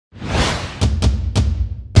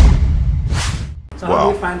So how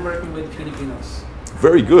do you find working with Filipinos?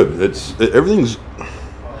 Very good.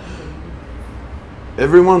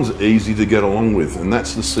 Everyone's easy to get along with, and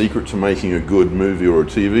that's the secret to making a good movie or a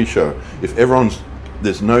TV show. If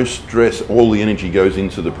there's no stress, all the energy goes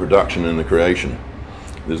into the production and the creation.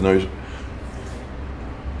 There's no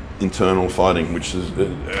internal fighting,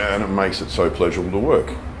 and it makes it so pleasurable to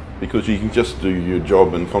work, because you can just do your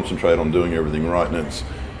job and concentrate on doing everything right, and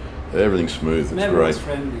everything's smooth. It's great.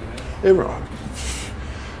 Friendly, right? Everyone.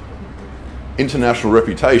 International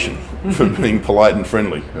reputation for being polite and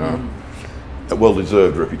friendly. A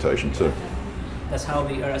well-deserved reputation too. That's how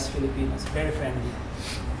we are as Filipinos, very friendly.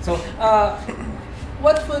 So,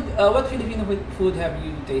 what Filipino food have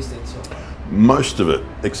you tasted so far? Most of it,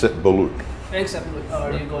 except balut. Except,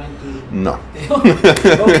 are you going to? No.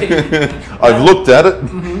 Okay. I've looked at it,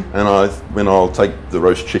 and I'll take the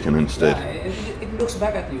roast chicken instead. Yeah, it looks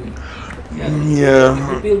back at you. Yeah.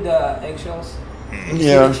 You peel the eggshells.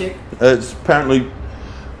 Yeah. It's apparently.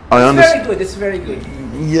 It's very good.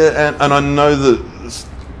 Yeah, and I know that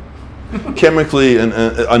chemically, and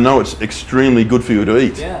I know it's extremely good for you to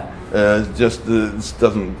eat. Yeah. It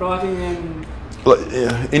doesn't. Protein and.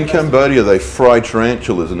 In Cambodia, they fry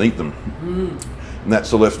tarantulas and eat them, and that's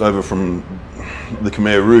the leftover from the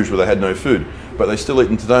Khmer Rouge, where they had no food, but they still eat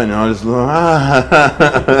them today. And I just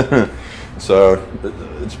so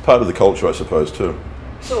it's part of the culture, I suppose, too.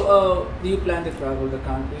 So, do you plan to travel the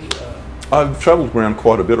country? I've travelled around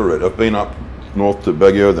quite a bit already. I've been up north to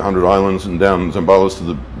Baguio, the 100 Islands, and down Zambales to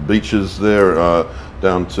the beaches there,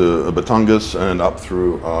 down to Batangas, and up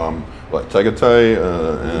through like Tagaytay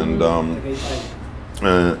and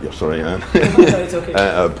It's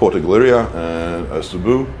okay. Porto Galeria,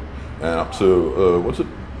 Cebu, and up to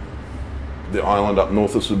the island up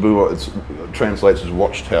north of Cebu. It translates as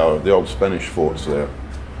Watchtower, the old Spanish forts there.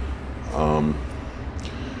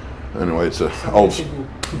 Anyway, it's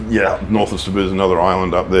north of Cebu is another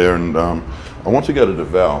island up there, and I want to go to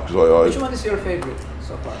Davao. Which one is your favorite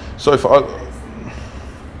so far? So far,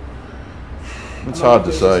 it's hard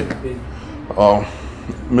to say.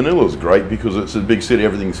 Manila's great because it's a big city,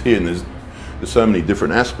 everything's here, and there's so many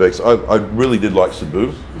different aspects. I really did like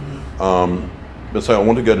Cebu, but say I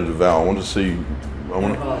want to go to Davao. I want to see,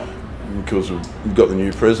 because we've got the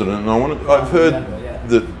new president, and I've heard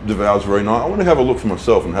that Davao's very nice. I want to have a look for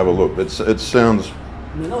myself and have a look. It sounds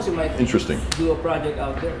interesting. Do a project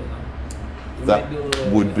out there. That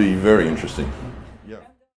would be very interesting.